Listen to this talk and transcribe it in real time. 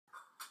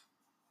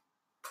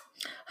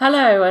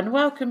Hello and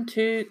welcome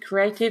to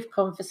Creative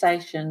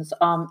Conversations.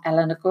 I'm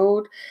Eleanor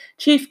Gould,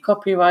 Chief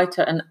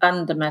Copywriter and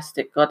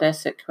Undomestic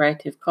Goddess at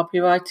Creative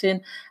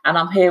Copywriting, and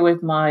I'm here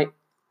with my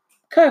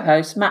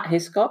co-host Matt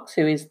Hiscox,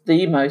 who is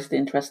the most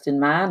interesting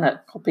man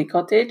at Copy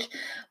Cottage,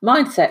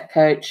 mindset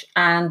coach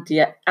and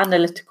the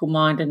analytical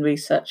mind and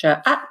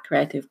researcher at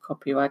Creative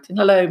Copywriting.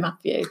 Hello,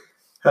 Matthew.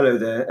 Hello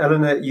there.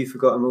 Eleanor, you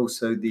forgot I'm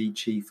also the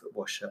Chief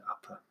Washer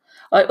Upper.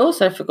 I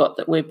also forgot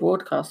that we're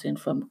broadcasting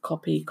from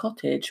Copy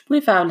Cottage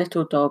with our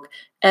little dog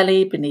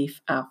Ellie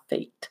beneath our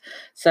feet.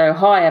 So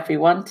hi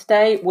everyone,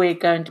 today we're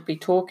going to be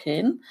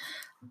talking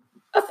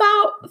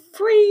about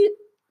 3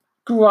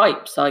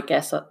 gripes, I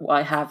guess,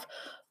 I have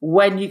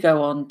when you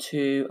go on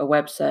to a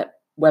website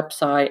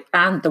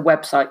and the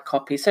website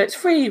copy. So it's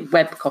 3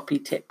 web copy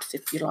tips,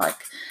 if you like.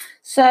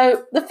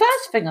 So the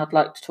first thing I'd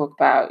like to talk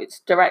about, it's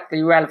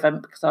directly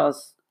relevant because I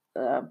was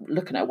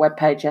looking at a web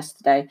page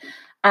yesterday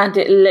and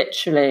it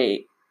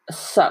literally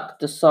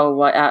sucked the soul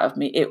right out of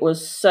me. It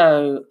was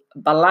so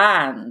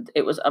bland.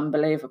 It was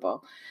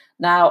unbelievable.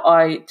 Now,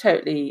 I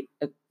totally,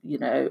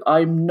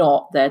 I'm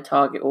not their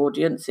target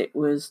audience. It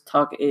was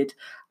targeted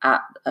at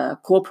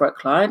corporate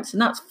clients,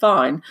 and that's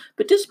fine.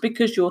 But just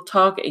because you're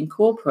targeting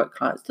corporate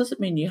clients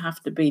doesn't mean you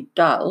have to be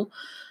dull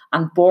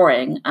and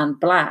boring and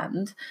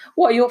bland.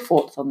 What are your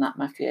thoughts on that,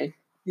 Matthew?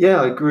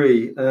 Yeah, I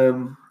agree.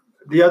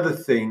 The other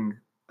thing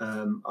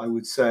I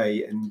would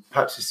say, and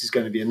perhaps this is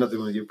going to be another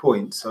one of your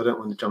points, so I don't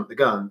want to jump the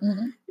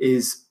gun,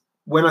 is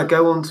when I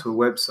go onto a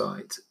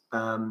website,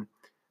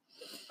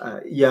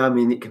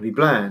 it can be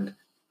bland,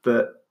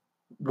 but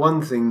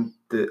one thing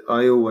that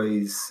I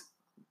always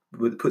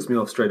puts me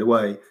off straight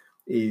away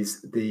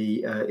is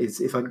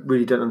if I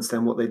really don't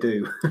understand what they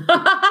do.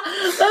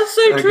 That's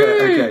so true.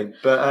 Okay,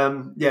 but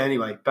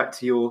anyway, back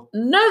to your...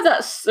 No,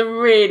 that's a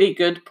really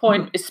good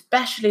point,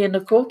 especially in the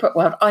corporate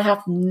world. I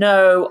have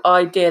no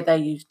idea. They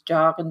use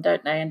jargon,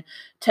 don't they, and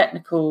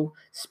technical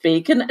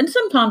speak. And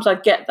sometimes I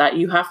get that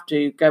you have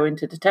to go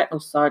into the technical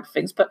side of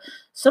things, but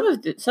some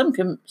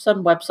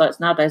websites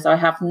nowadays, I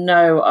have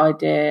no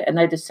idea, and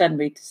they just send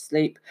me to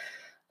sleep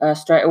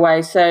straight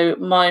away. So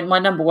my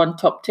number one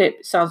top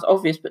tip sounds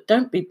obvious, but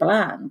don't be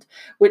bland,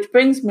 which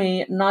brings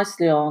me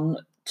nicely on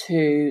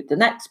to the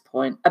next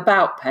point,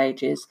 about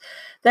pages.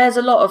 There's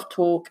a lot of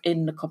talk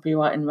in the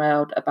copywriting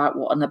world about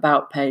what an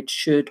about page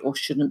should or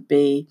shouldn't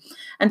be.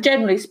 And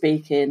generally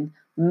speaking,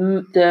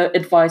 the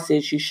advice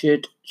is you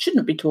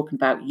shouldn't be talking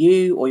about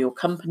you or your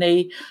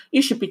company.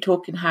 You should be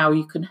talking how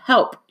you can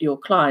help your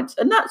clients.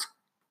 And that's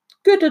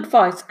good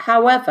advice.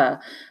 However,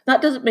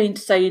 that doesn't mean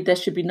to say there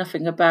should be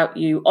nothing about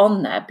you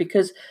on there,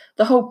 because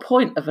the whole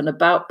point of an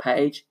about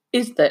page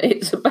is that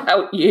it's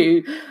about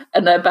you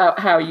and about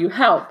how you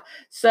help.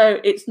 So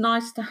it's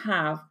nice to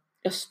have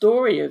a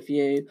story of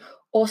you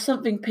or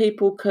something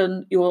people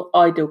your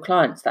ideal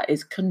clients, that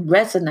is, can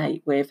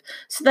resonate with,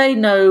 so they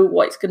know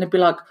what it's going to be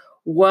like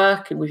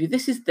working with you.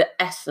 This is the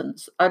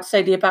essence. I'd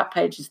say the about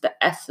page is the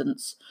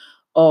essence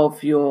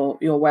of your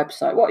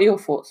website. What are your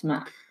thoughts,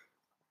 Matt?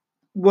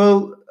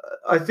 Well,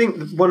 I think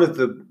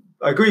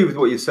I agree with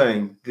what you're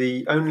saying.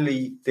 The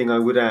only thing I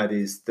would add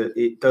is that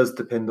it does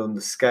depend on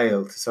the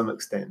scale to some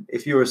extent.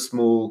 If you're a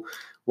small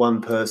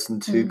 1-person,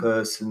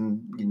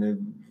 2-person,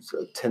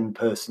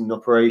 10-person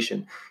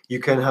operation, you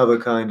can have a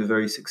kind of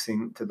very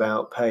succinct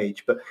about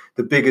page. But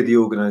the bigger the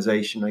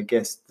organization, I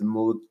guess, the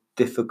more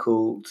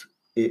difficult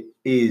it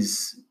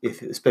is,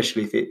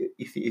 especially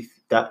if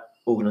that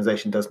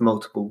organization does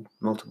multiple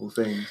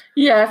things.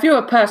 Yeah, if you're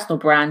a personal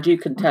brand, you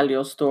can tell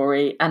your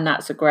story, and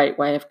that's a great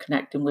way of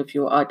connecting with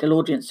your ideal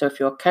audience. So if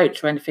you're a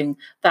coach or anything,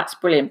 that's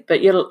brilliant.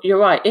 But you're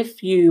right.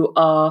 If you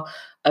are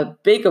a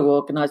bigger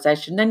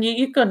organization, then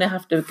you're going to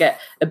have to get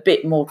a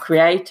bit more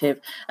creative.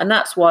 And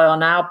that's why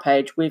on our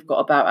page, we've got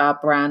about our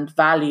brand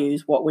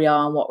values, what we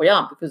are and what we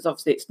aren't, because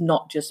obviously it's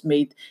not just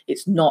me.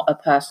 It's not a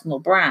personal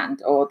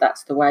brand, or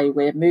that's the way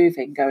we're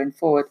moving going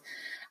forward.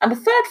 And the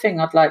third thing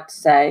I'd like to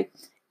say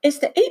is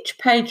that each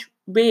page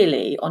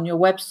really on your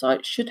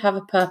website should have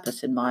a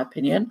purpose, in my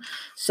opinion.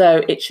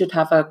 So it should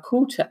have a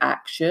call to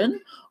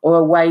action or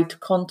a way to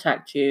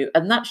contact you,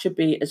 and that should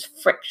be as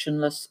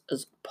frictionless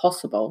as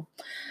possible.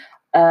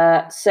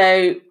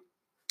 So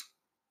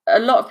a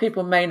lot of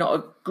people may not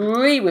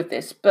agree with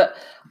this, but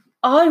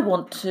I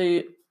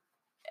really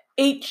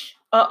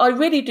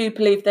do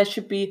believe there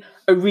should be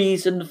a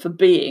reason for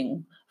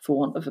being, for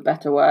want of a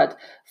better word,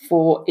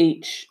 for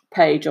each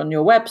page on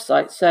your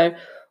website. So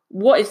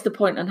what is the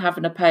point in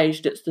having a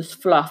page that's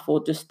just fluff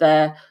or just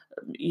there,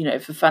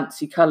 for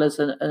fancy colours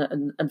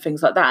and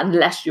things like that,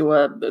 unless you're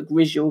a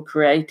visual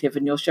creative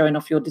and you're showing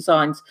off your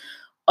designs?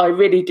 I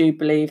really do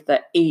believe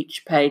that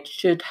each page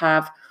should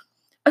have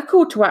a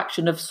call to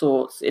action of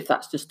sorts, if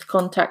that's just to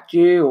contact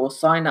you or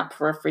sign up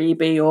for a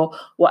freebie or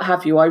what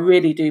have you. I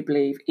really do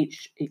believe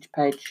each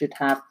page should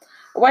have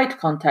a way to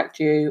contact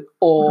you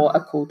or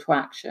a call to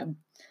action.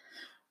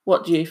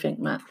 What do you think,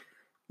 Matt?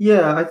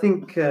 Yeah, I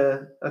think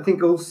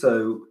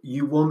also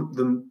you want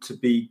them to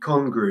be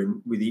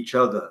congruent with each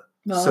other,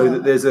 so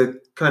that there's a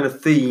kind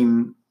of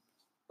theme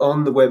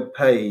on the web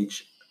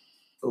page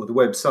or the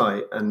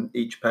website, and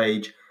each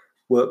page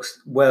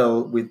works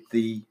well with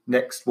the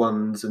next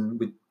ones and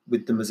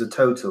with them as a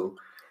total.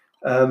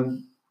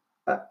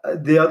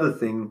 The other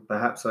thing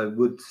perhaps I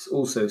would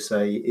also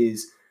say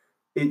is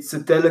it's a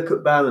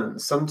delicate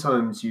balance.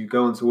 Sometimes you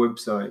go onto a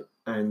website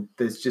and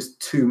there's just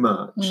too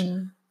much,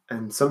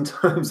 and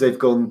sometimes they've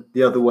gone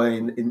the other way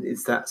and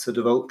it's that sort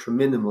of ultra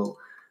minimal,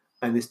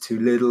 and it's too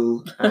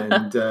little,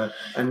 and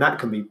that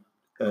can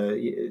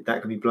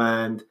be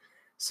bland.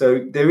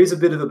 So there is a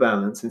bit of a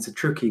balance. It's a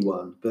tricky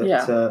one, but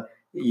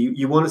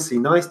you want to see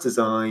nice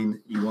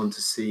design, you want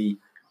to see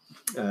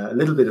a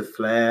little bit of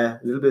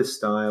flair, a little bit of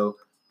style,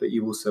 but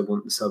you also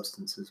want the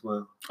substance as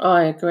well.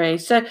 I agree.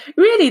 So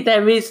really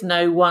there is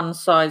no one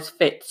size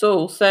fits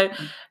all. So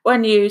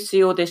when you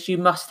see all this, you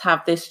must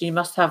have this, you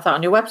must have that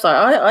on your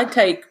website. I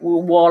take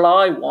what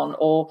I want,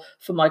 or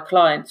for my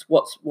clients,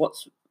 what's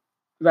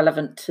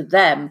relevant to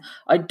them.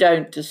 I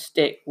don't just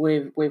stick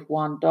with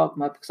one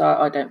dogma, because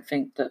I don't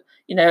think that,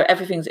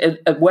 everything's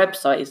a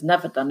website is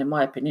never done, in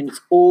my opinion.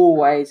 It's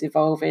always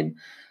evolving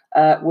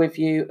with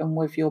you and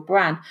with your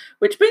brand,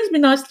 which brings me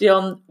nicely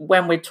on,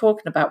 when we're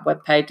talking about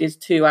web pages,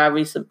 to our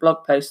recent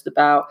blog post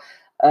about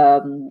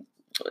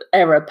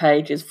error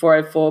pages,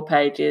 404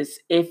 pages.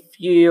 If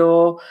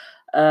you're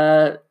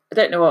I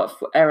don't know what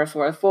error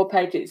 404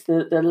 page, it's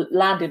the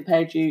landing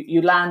page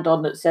you land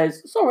on that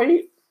says,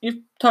 sorry, you've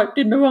typed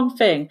in the wrong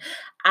thing.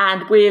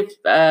 And we've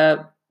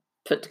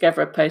put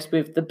together a post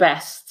with the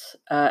best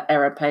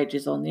error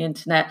pages on the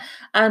internet,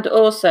 and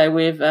also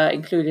we've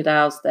included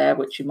ours there,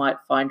 which you might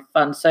find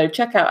fun. So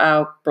check out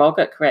our blog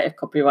at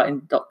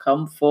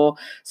creativecopywriting.com for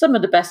some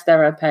of the best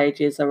error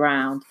pages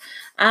around.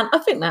 And I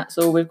think that's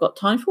all we've got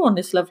time for on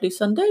this lovely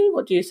Sunday.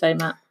 What do you say,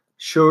 Matt?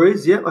 Sure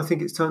is. Yeah, I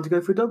think it's time to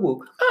go for a dog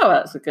walk. Oh,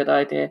 that's a good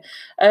idea.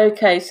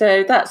 Okay,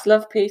 so that's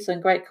love, peace,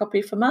 and great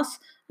copy from us.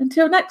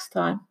 Until next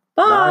time.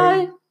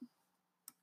 Bye.